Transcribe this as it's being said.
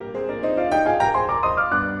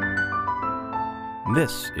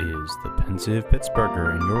This is the Pensive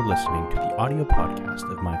Pittsburgher, and you're listening to the audio podcast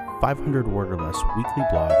of my 500-word or less weekly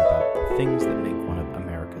blog about the things that make one of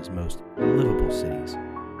America's most livable cities,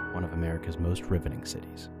 one of America's most riveting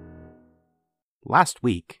cities. Last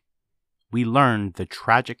week, we learned the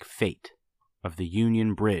tragic fate of the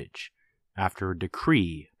Union Bridge after a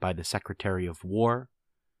decree by the Secretary of War,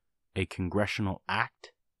 a congressional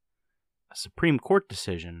act, a Supreme Court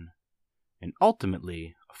decision, and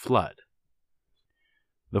ultimately a flood.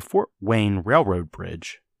 The Fort Wayne Railroad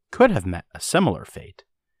Bridge could have met a similar fate,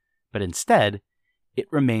 but instead, it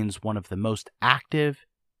remains one of the most active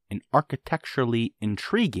and architecturally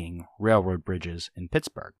intriguing railroad bridges in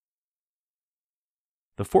Pittsburgh.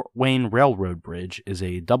 The Fort Wayne Railroad Bridge is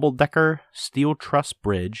a double-decker steel truss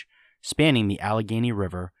bridge spanning the Allegheny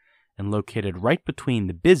River and located right between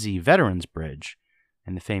the busy Veterans Bridge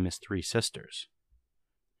and the famous Three Sisters.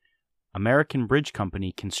 American Bridge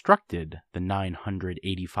Company constructed the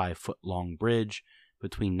 985-foot-long bridge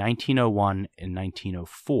between 1901 and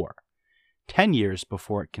 1904, 10 years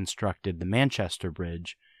before it constructed the Manchester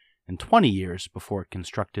Bridge and 20 years before it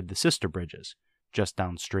constructed the sister bridges just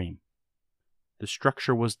downstream. The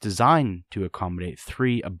structure was designed to accommodate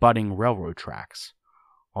 3 abutting railroad tracks,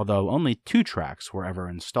 although only 2 tracks were ever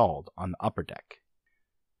installed on the upper deck.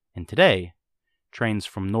 And today, trains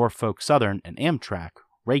from Norfolk Southern and Amtrak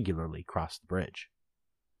regularly cross the bridge.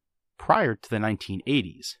 Prior to the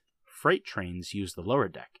 1980s, freight trains used the lower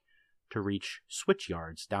deck to reach switch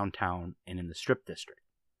yards downtown and in the Strip District.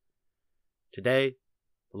 Today,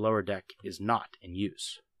 the lower deck is not in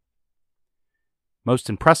use. Most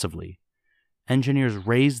impressively, engineers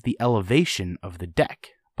raised the elevation of the deck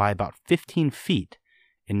by about 15 feet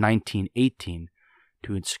in 1918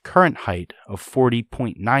 to its current height of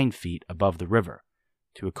 40.9 feet above the river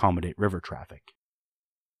to accommodate river traffic.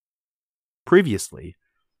 Previously,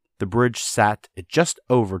 the bridge sat at just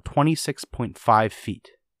over 26.5 feet.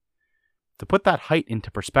 To put that height into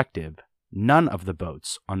perspective, none of the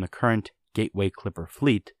boats on the current Gateway Clipper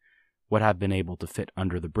fleet would have been able to fit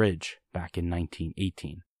under the bridge back in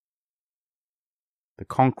 1918. The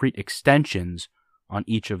concrete extensions on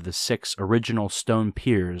each of the 6 original stone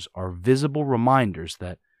piers are visible reminders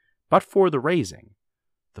that, but for the raising,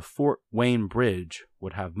 the Fort Wayne Bridge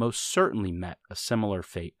would have most certainly met a similar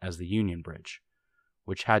fate as the Union Bridge,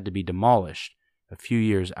 which had to be demolished a few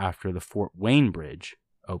years after the Fort Wayne Bridge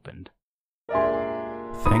opened.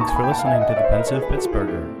 Thanks for listening to the Pensive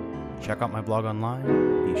Pittsburgher. Check out my blog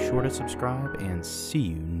online, be sure to subscribe, and see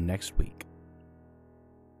you next week.